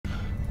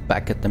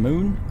back at the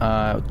moon.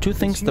 Two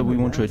things that we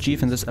want to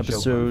achieve in this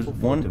episode.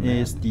 One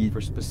is the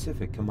for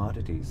specific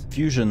commodities.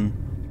 fusion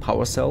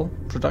power cell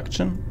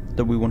production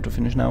that we want to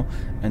finish now,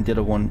 and the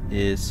other one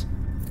is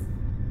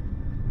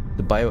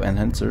the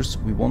bioenhancers.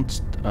 We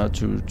want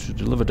to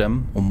deliver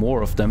them, or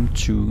more of them,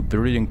 to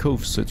Viridian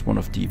Cove, so it's one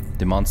of the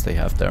demands they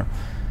have there.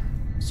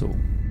 So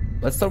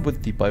let's start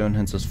with the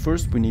bioenhancers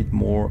first. We need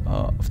more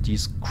of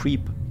these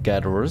creep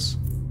gatherers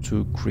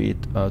to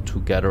create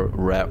to gather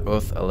rare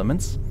earth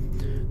elements.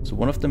 So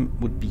one of them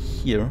would be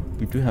here.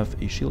 We do have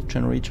a shield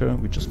generator,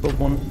 we just built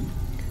one,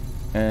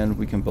 and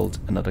we can build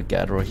another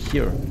gatherer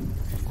here,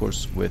 of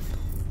course with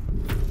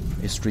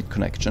a street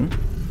connection.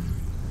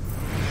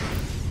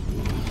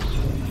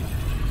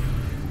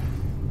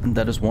 And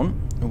that is one.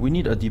 We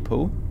need a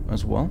depot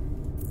as well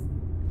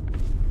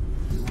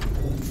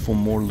for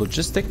more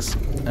logistics.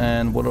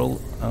 And what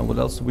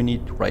else do we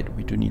need? Right,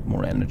 we do need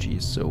more energy.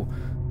 So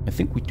I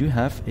think we do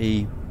have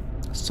a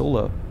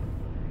solar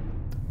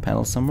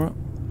panel somewhere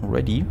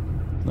already.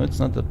 No, it's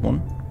not that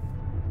one.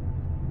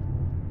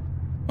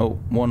 Oh,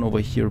 one over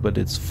here, but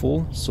it's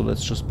full. So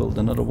let's just build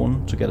another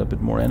one to get a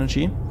bit more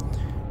energy.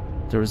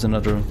 There is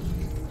another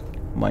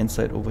mine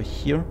site over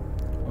here.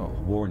 Oh.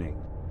 Warning.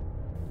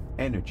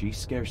 Energy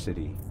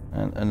scarcity.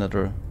 And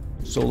another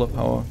solar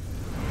power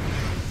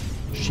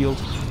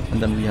shield.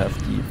 And then we have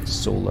the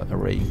solar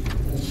array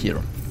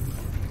here.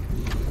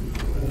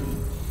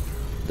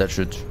 That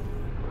should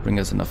bring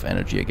us enough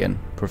energy again.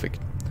 Perfect.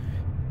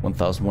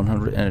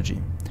 1100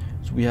 energy.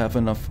 So we have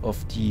enough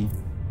of the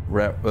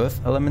rare earth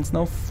elements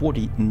now,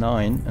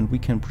 49, and we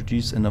can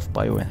produce enough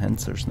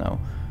bioenhancers now.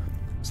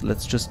 So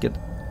let's just get...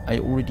 I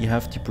already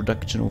have the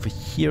production over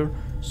here,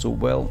 so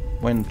well,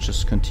 why not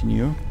just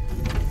continue?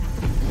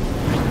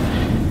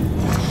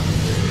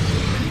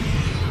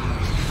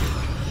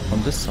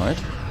 On this side.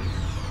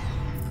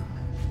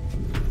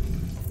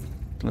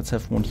 Let's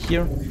have one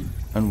here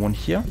and one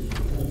here,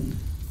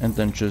 and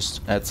then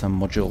just add some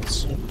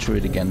modules to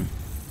it again.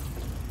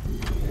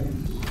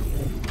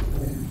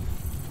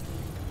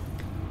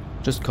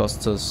 Just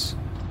costs us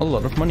a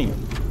lot of money.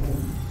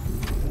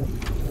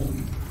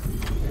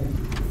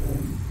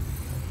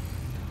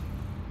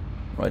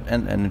 Right,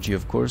 and energy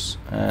of course.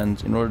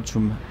 And in order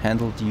to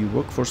handle the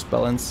workforce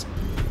balance,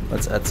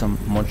 let's add some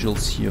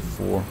modules here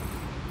for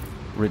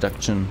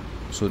reduction.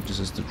 So this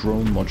is the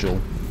drone module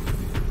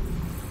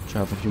to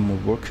have a few more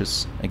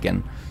workers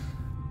again.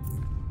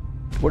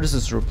 What is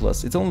the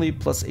surplus? It's only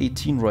plus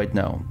 18 right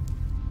now.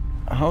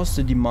 How's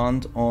the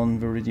demand on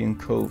Viridian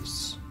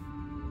Coves?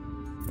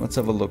 Let's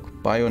have a look.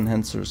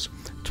 Bioenhancers,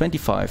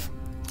 25.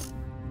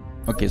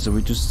 Okay, so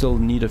we do still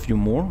need a few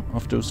more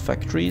of those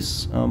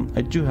factories.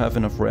 I do have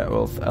enough rare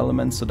earth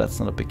elements, so that's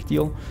not a big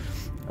deal.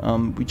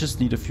 We just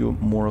need a few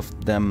more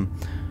of them.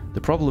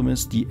 The problem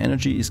is the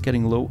energy is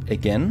getting low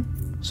again.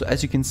 So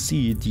as you can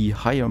see, the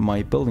higher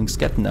my buildings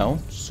get now,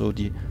 so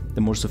the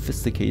more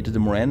sophisticated, the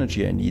more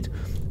energy I need.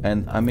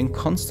 And I'm in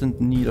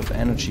constant need of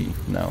energy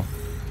now.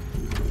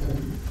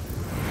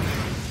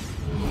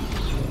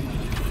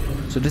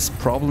 So this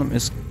problem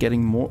is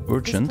getting more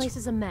urgent. This place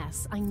is a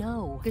mess, I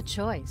know. Good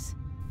choice.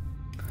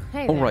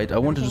 Hey Alright, I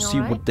wanted to see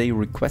what they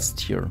request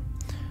here.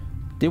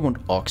 They want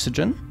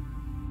oxygen.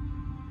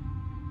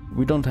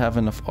 We don't have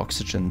enough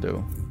oxygen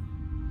though.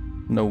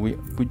 No, we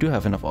do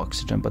have enough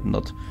oxygen, but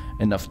not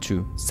enough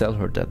to sell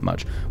her that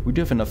much. We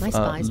do have enough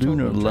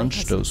lunar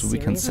lunch though, so we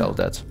can sell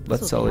that.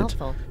 Let's sell it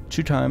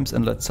 2 times,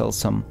 and let's sell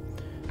some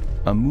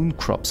moon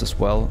crops as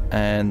well.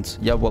 And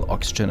yeah, well,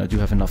 oxygen I do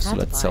have enough, so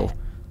let's sell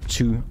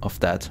 2 of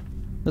that.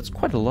 That's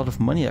quite a lot of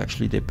money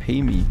actually. They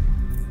pay me,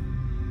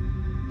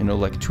 you know,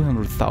 like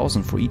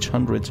 200,000 for each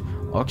 100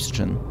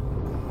 oxygen.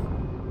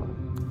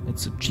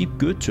 It's a cheap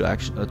good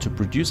to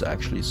produce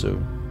actually,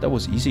 so that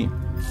was easy.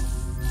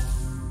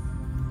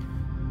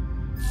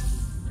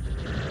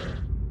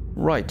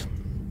 Right.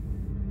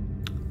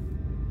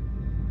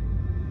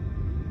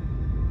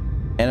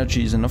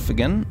 Energy is enough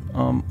again,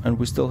 and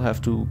we still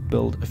have to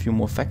build a few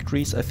more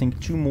factories. I think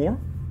 2 more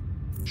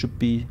should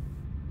be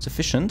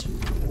sufficient.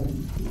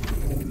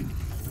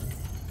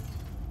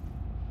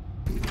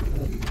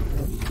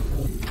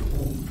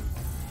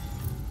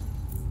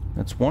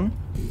 That's 1.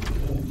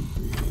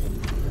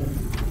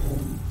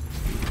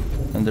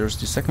 And there's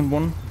the second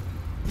one.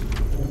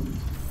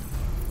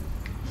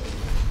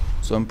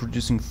 So I'm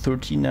producing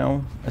 30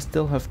 now. I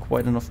still have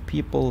quite enough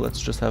people.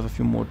 Let's just have a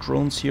few more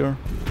drones here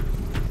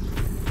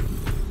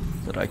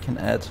that I can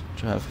add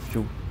to have a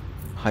few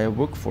higher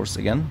workforce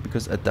again,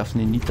 because I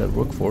definitely need that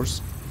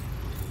workforce.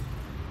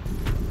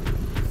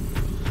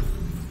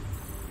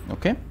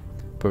 Okay,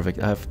 perfect.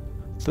 I have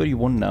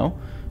 31 now.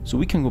 So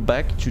we can go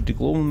back to the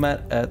global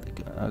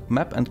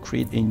map and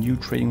create a new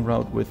trading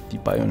route with the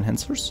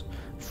bioenhancers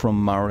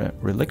from Mare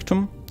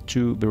Relictum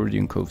to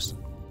Viridian Coves.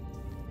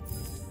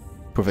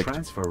 Perfect.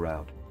 Transfer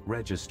route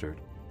registered.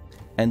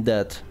 And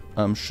that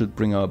should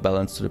bring our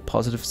balance to the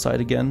positive side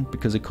again,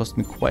 because it cost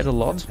me quite a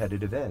lot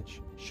Competitive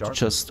edge. to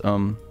just,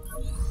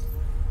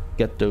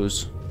 get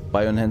those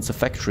bioenhancer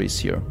factories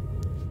here.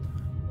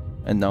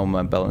 And now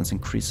my balance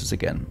increases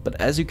again. But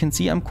as you can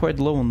see, I'm quite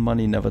low on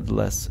money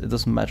nevertheless. It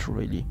doesn't matter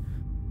really.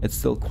 It's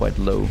still quite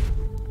low.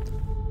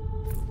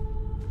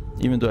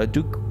 Even though I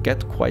do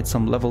get quite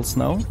some levels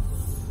now.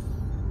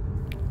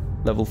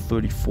 Level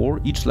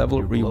 34. Each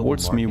level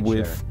rewards me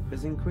with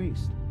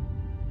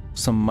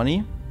some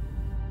money.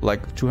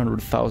 Like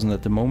 200,000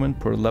 at the moment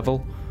per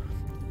level.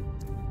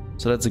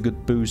 So that's a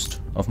good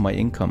boost of my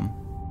income.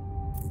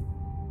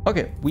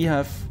 Okay, we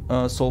have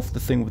solved the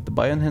thing with the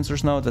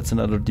bioenhancers now. That's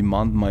another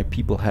demand my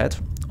people had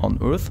on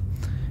Earth.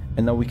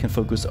 And now we can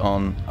focus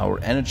on our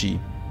energy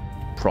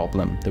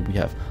problem that we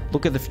have.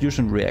 Look at the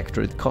fusion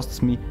reactor. It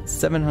costs me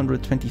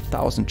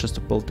 720,000 just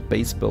to build the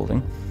base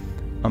building.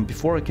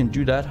 Before I can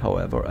do that,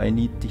 however, I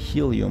need the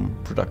helium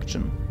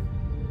production.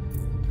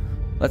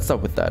 Let's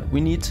start with that.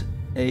 We need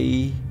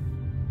a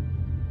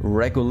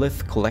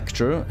regolith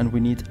collector and we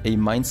need a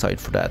mine site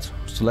for that.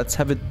 So let's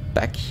have it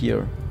back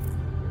here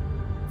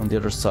on the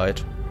other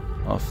side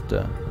of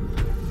the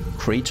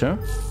crater.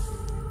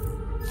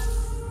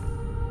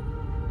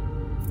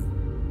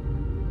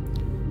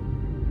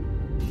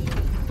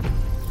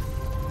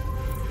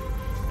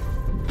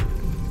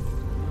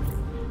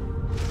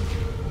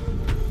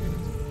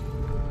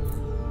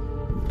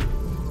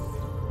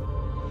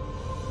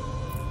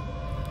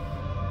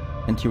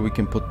 And here we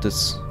can put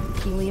this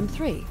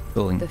Helium-3,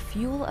 building. the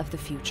fuel of the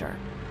future.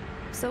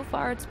 So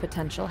far its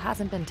potential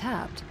hasn't been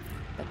tapped,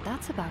 but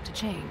that's about to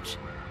change.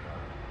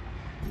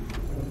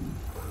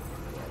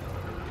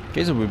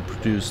 Okay, so we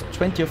produced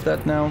 20 of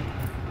that now.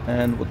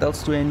 And what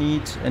else do I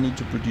need? I need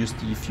to produce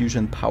the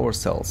fusion power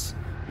cells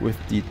with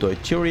the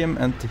deuterium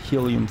and the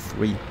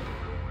helium-3.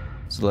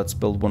 So let's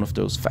build one of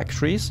those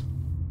factories.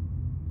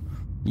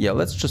 Yeah,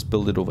 let's just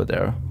build it over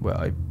there where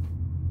I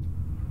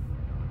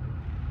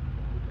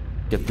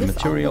get the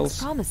materials.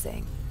 This all looks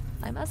promising.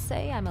 I must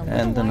say I'm a little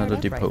and another wired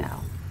up depot. right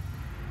now.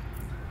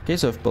 Okay,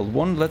 so I've built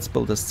one. Let's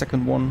build a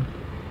second one.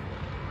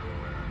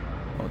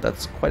 Oh,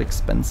 that's quite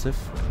expensive.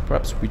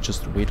 Perhaps we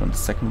just wait on the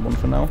second one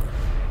for now.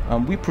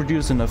 We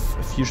produce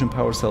enough fusion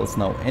power cells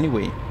now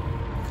anyway.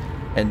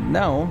 And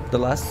now the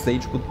last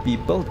stage would be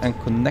build and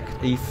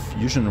connect a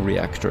fusion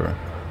reactor.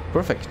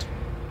 Perfect.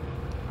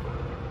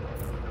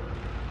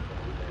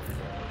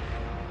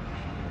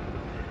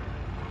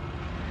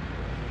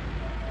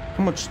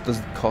 How much does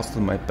it cost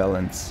on my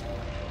balance?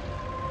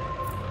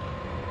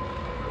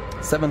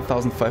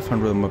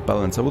 7,500 on my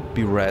balance. I would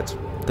be red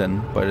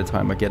then by the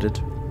time I get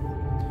it.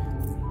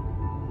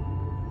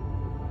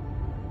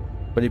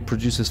 But it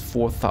produces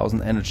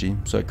 4,000 energy,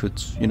 so I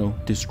could, you know,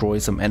 destroy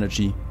some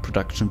energy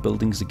production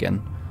buildings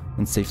again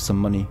and save some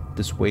money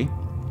this way.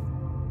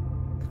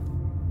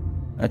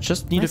 I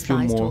just need a few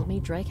spies more told me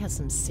Drake has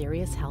some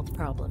serious health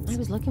problems. I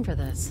was looking for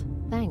this.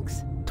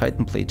 Thanks.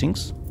 Titan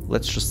platings.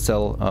 Let's just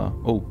sell.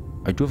 Oh,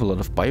 I do have a lot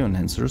of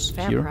bioenhancers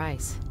Fair here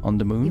price. on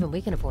the moon. Even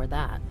we can afford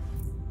that.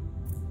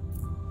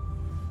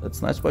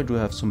 That's nice. Why do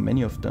I have so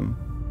many of them?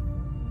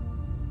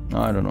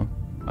 I don't know.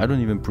 I don't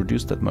even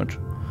produce that much.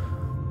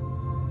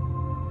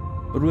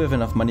 But we have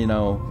enough money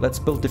now. Let's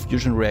build the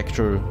fusion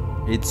reactor.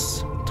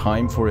 It's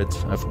time for it.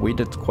 I've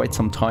waited quite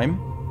some time.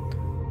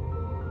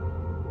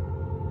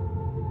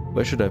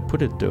 Where should I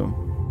put it though?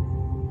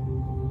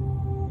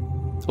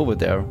 Over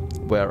there,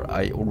 where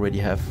I already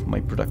have my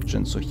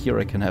production. So here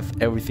I can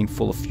have everything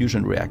full of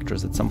fusion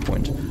reactors at some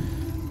point.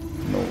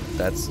 No,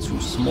 that's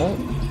too small.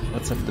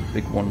 Let's have the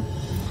big one.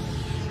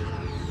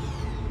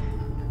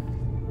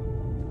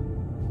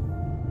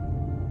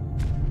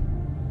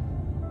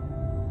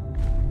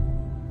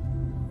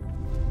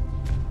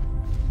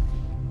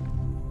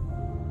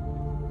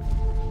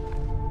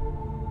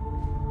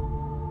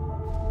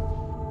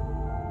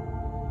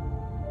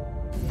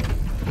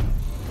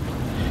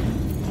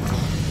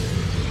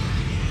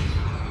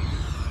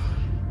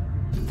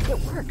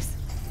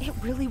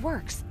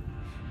 Works.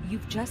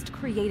 You've just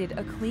created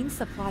a clean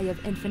supply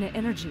of infinite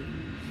energy.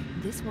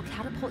 This will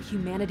catapult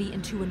humanity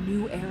into a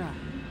new era.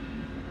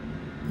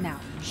 Now,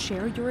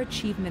 share your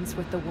achievements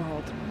with the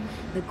world.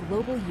 The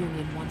Global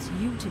Union wants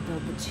you to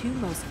build the 2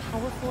 most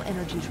powerful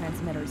energy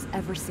transmitters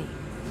ever seen.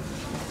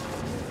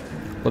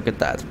 Look at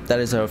that. That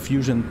is our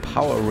fusion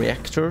power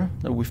reactor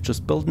that we've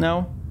just built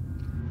now.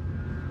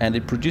 And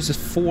it produces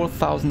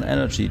 4,000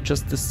 energy,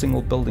 just this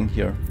single building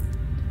here.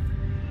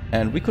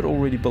 And we could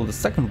already build a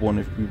second one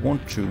if we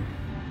want to.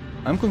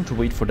 I'm going to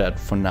wait for that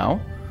for now.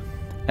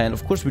 And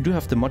of course we do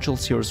have the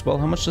modules here as well.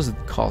 How much does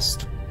it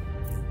cost?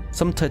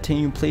 Some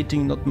titanium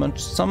plating, not much.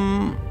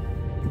 Some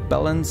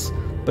balance,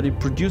 but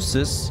it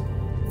produces...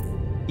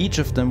 Each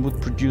of them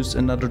would produce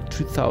another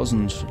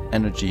 2,000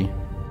 energy.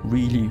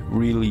 Really,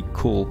 really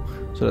cool.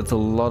 So that's a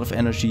lot of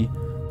energy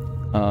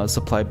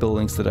supply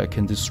buildings that I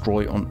can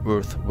destroy on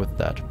Earth with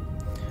that.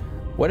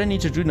 What I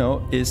need to do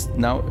now is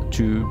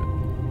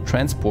to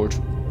transport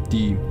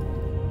the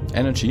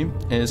energy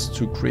is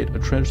to create a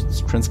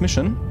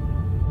transmission.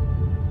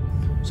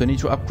 So I need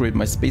to upgrade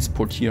my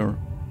spaceport here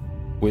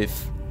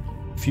with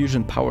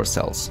fusion power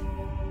cells.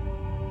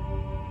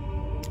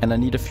 And I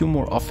need a few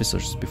more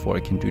officers before I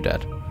can do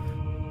that.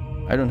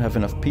 I don't have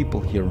enough people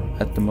here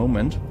at the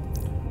moment.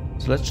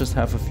 So let's just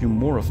have a few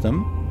more of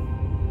them.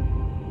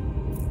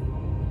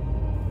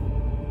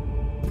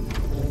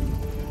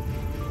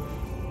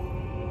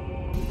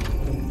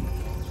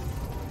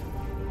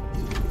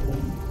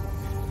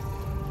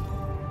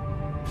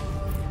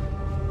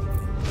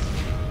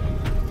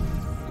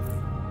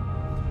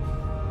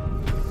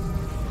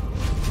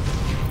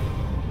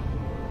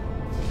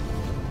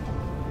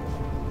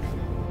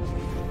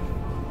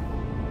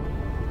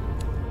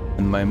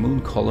 In my moon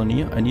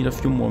colony, I need a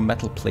few more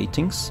metal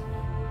platings.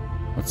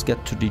 Let's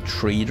get to the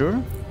trader.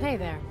 Hey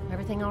there,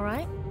 everything all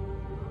right?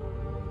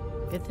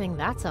 Good thing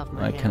that's off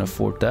my I can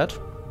afford that.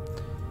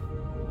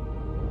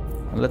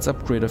 And let's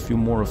upgrade a few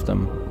more of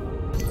them.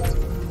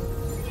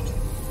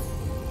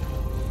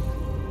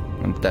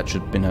 And that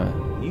should be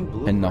New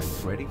blueprint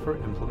enough. ready for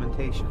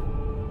implementation.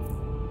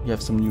 You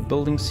have some new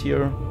buildings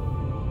here,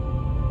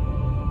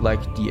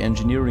 like the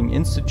Engineering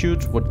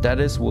Institute. What that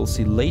is, we'll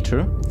see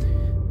later.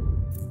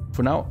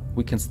 For now,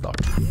 we can start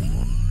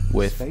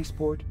with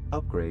Spaceport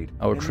upgrade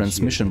our initiated.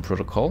 transmission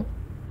protocol.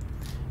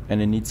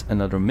 And it needs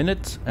another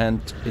minute,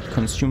 and it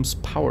consumes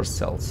power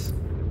cells.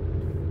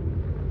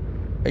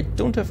 I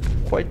don't have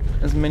quite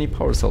as many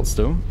power cells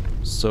though,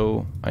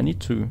 so I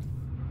need to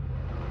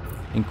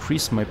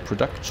increase my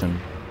production.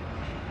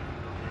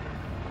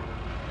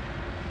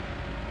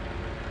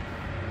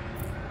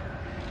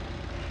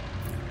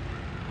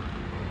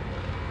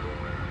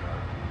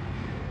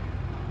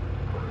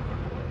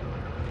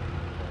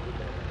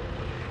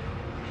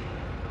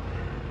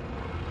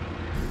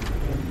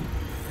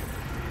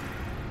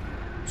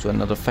 So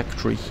another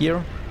factory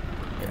here.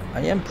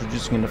 I am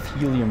producing enough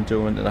helium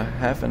though, and I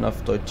have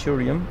enough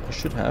deuterium. I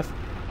should have.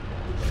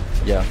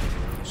 Yeah,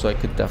 so I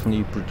could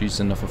definitely produce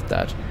enough of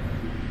that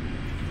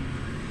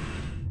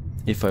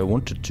if I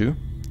wanted to.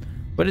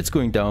 But it's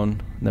going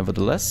down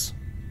nevertheless.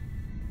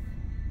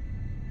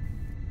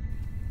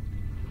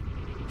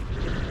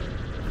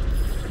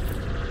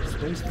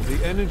 The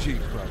energy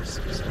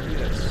crisis,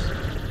 yes.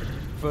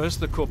 First,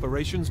 the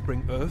corporations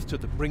bring Earth to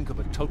the brink of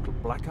a total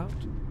blackout.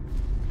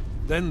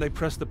 Then they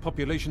press the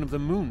population of the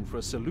moon for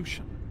a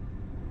solution.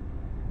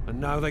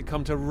 And now they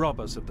come to rob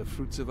us of the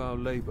fruits of our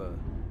labor.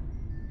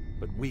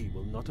 But we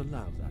will not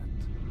allow that.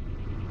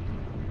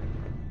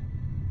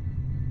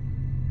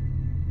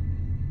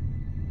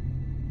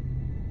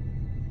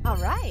 All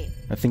right.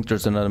 I think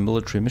there's another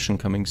military mission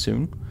coming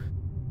soon.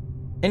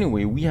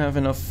 Anyway, we have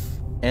enough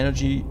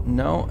energy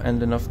now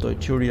and enough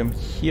deuterium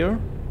here.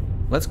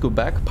 Let's go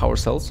back, power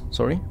cells,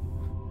 sorry.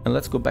 And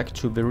let's go back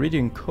to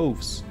Viridian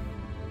Coves,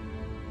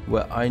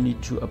 where I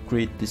need to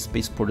upgrade the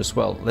spaceport as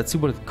well. Let's see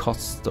what it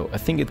costs though. I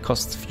think it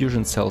costs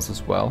fusion cells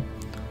as well.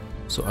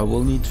 So I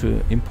will need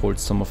to import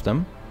some of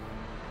them.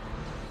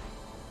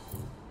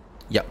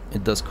 Yeah,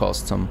 it does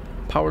cost some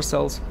power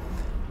cells,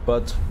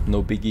 but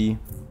no biggie.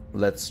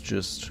 Let's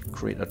just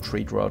create a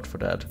trade route for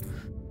that.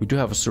 We do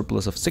have a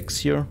surplus of 6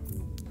 here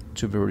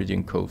to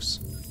Viridian Coves.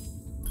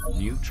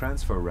 New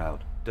transfer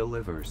route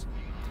delivers.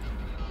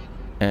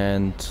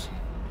 And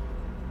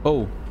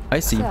oh, I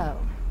see. So,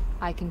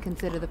 I can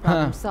consider the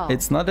problem solved.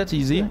 It's not that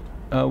easy.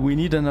 We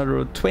need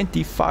another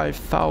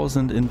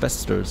 25,000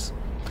 investors.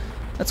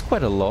 That's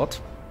quite a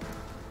lot.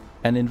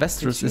 And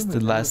investors is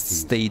the last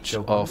stage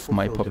of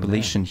my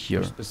population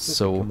here.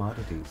 So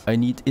I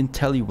need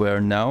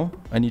IntelliWare now.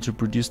 I need to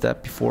produce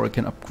that before I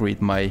can upgrade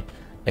my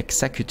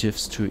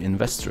executives to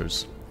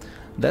investors.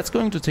 That's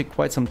going to take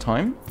quite some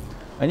time.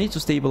 I need to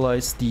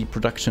stabilize the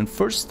production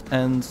first,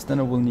 and then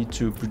I will need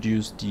to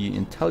produce the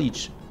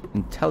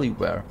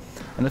IntelliWare.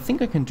 And I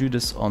think I can do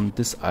this on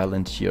this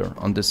island here,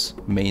 on this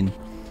main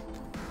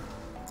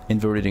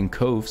Viridian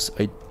Coves.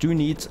 I do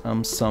need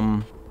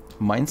some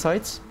mine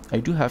sites. I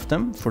do have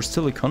them for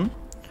silicon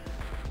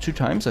 2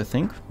 times, I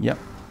think. Yeah.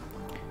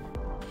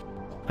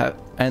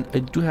 And I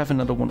do have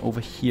another one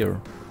over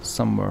here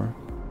somewhere.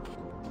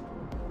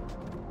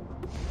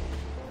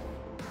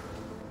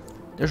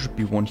 There should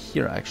be one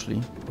here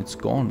actually. It's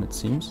gone, it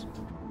seems.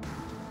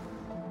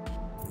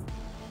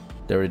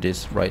 There it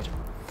is, right.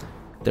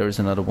 There is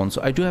another one.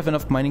 So I do have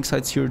enough mining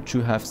sites here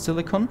to have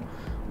silicon.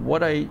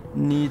 What I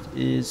need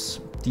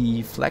is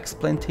the flax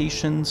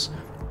plantations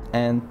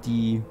and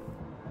the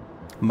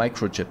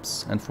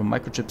microchips. And for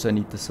microchips I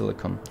need the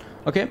silicon.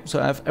 Okay, so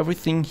I have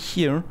everything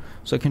here,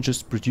 so I can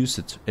just produce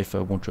it if I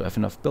want to. I have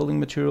enough building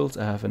materials,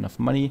 I have enough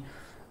money.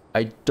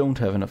 I don't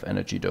have enough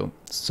energy though.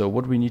 So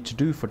what we need to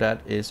do for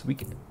that is we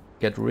can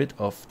get rid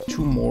of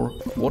 2 more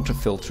water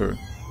filter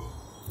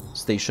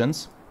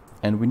stations,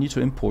 and we need to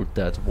import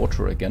that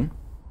water again.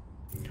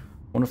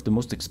 One of the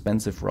most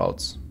expensive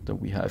routes that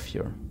we have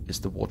here is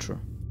the water.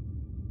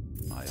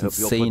 It's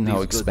insane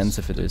how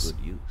expensive it is.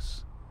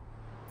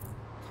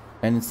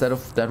 And instead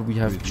of that we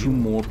have 2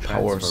 more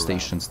power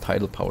stations,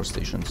 tidal power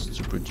stations,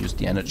 to produce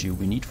the energy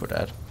we need for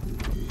that.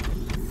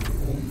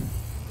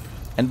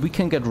 And we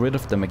can get rid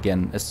of them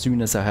again as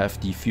soon as I have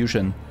the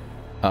fusion,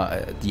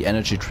 the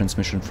energy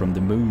transmission from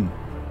the moon.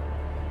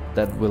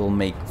 That will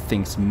make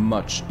things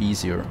much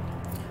easier.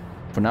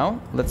 For now,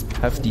 let's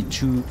have the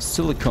 2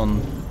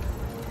 silicon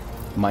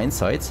mine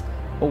sites.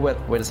 Oh,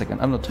 wait a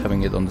second. I'm not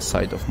having it on the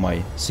side of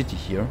my city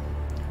here.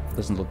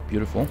 Doesn't look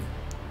beautiful.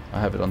 I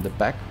have it on the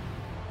back.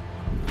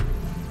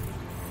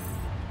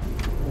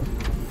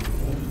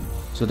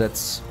 So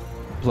that's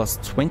plus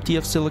 20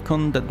 of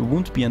silicon. That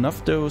won't be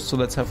enough though. So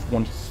let's have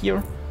one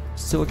here.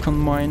 Silicon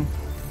mine.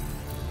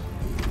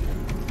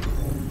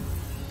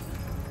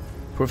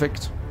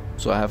 Perfect.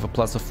 So I have a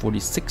plus of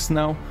 46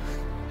 now.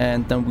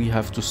 And then we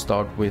have to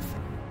start with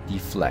the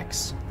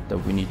flags that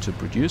we need to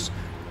produce.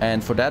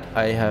 And for that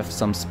I have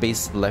some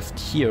space left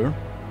here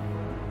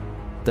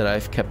that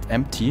I've kept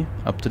empty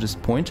up to this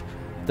point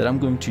that I'm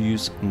going to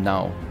use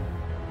now.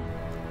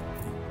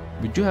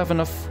 We do have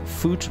enough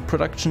food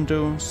production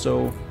though,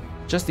 so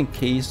just in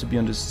case, to be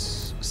on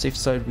this safe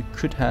side, we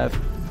could have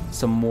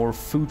some more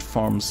food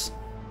farms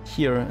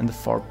here in the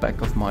far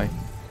back of my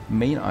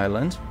main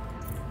island.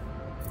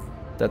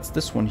 That's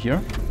this one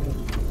here.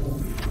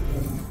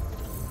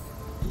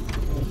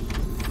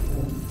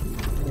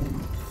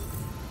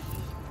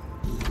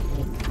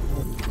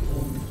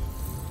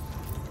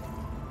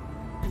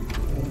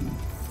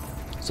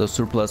 So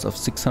surplus of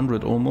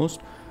 600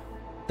 almost.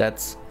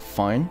 That's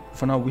fine.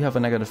 For now we have a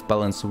negative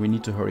balance, so we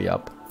need to hurry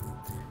up.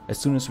 As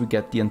soon as we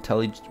get the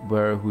intelligence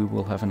where we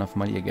will have enough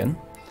money again.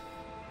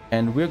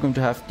 And we're going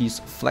to have these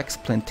flax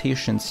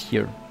plantations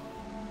here.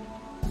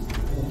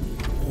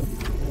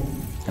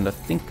 And I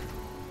think,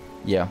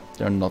 yeah,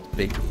 they're not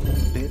big.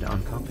 Bid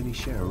on company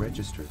share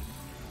registered.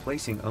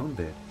 Placing own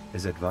bid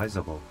is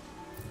advisable.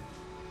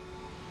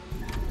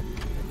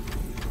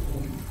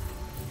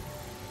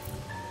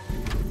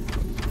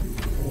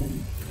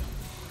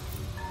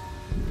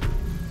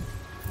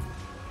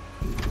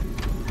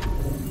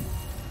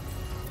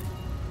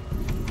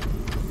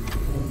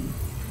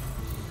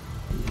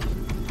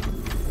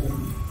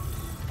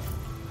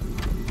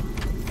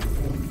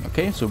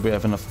 Okay, so we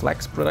have enough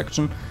flax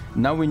production.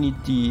 Now we need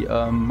the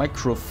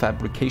micro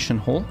fabrication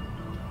hall.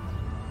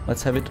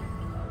 Let's have it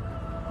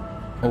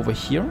over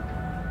here.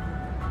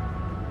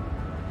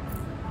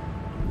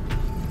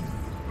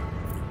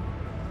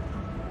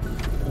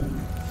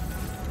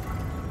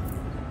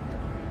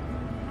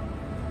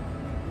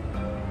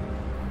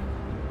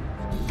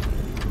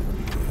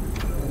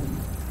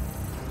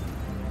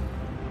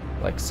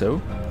 Like so.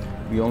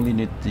 We only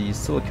need the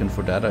silicon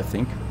for that, I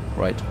think,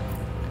 right?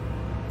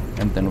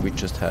 And then we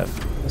just have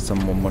some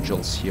more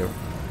modules here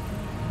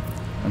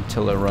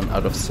until I run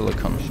out of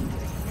silicon,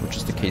 which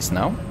is the case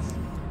now.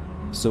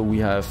 So we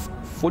have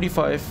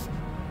 45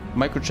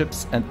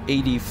 microchips and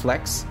 80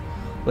 flax.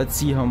 Let's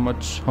see how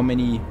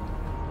many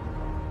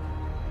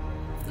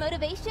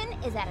motivation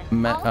is at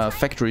an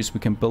factories we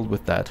can build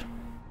with that.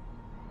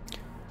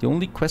 The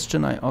only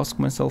question I ask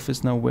myself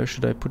is now, where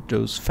should I put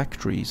those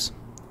factories?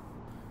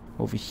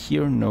 Over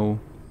here? No.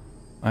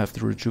 I have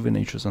the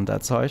rejuvenators on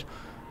that side.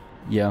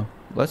 Yeah,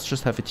 let's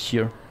just have it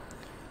here.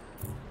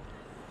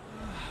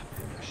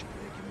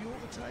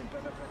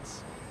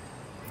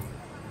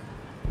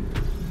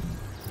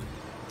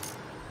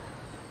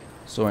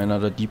 So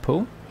another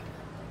depot.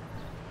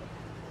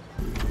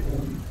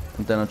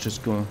 And then I'll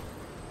just go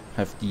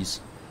have these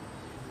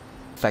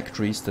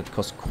factories that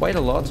cost quite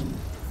a lot.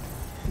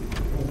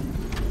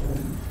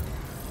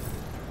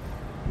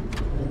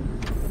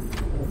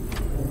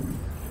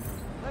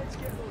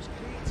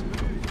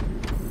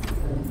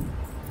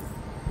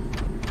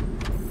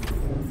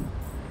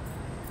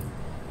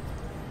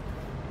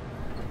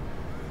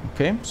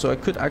 Okay, so I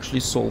could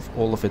actually solve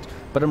all of it,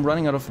 but I'm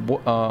running out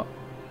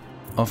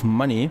of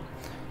money.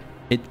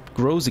 It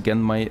grows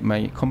again,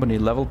 my company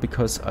level,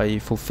 because I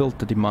fulfilled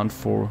the demand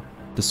for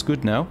this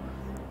good now.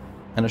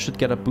 And I should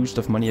get a boost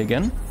of money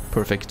again.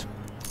 Perfect.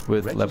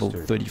 With Registered. level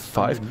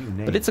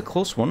 35. But it's a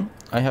close one.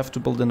 I have to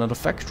build another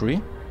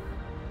factory.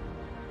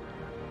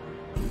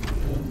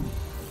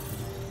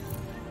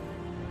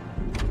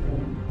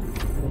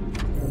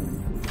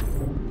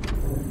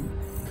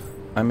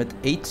 I'm at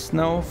 8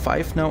 now,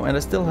 5 now, and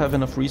I still have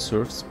enough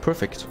reserves.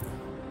 Perfect.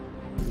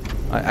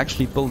 I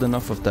actually built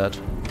enough of that.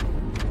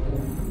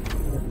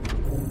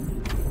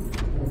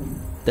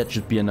 That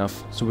should be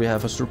enough. So we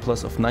have a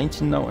surplus of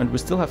 19 now, and we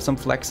still have some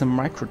flax and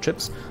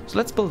microchips. So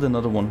let's build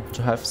another one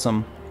to have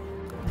some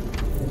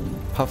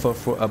buffer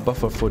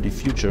for the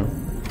future.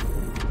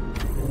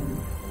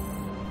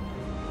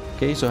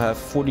 Okay, so I have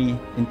 40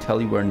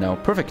 IntelliWare now.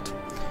 Perfect.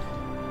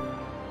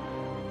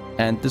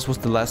 And this was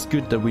the last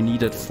good that we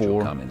needed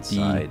for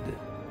the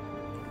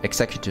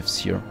executives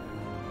here.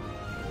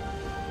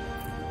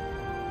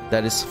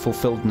 That is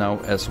fulfilled now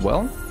as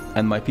well.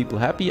 And my people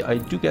happy. I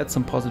do get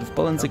some positive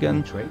balance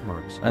again.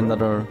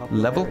 Another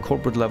level,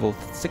 corporate level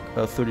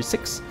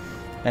 36.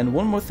 And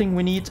one more thing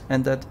we need,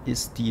 and that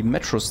is the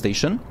metro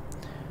station.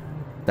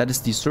 That is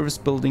the service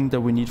building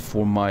that we need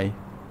for my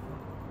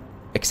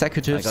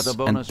executives,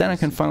 and then I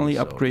can finally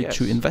upgrade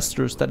to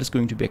investors. That is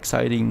going to be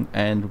exciting,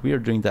 and we are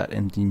doing that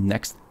in the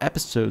next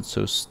episode,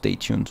 so stay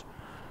tuned.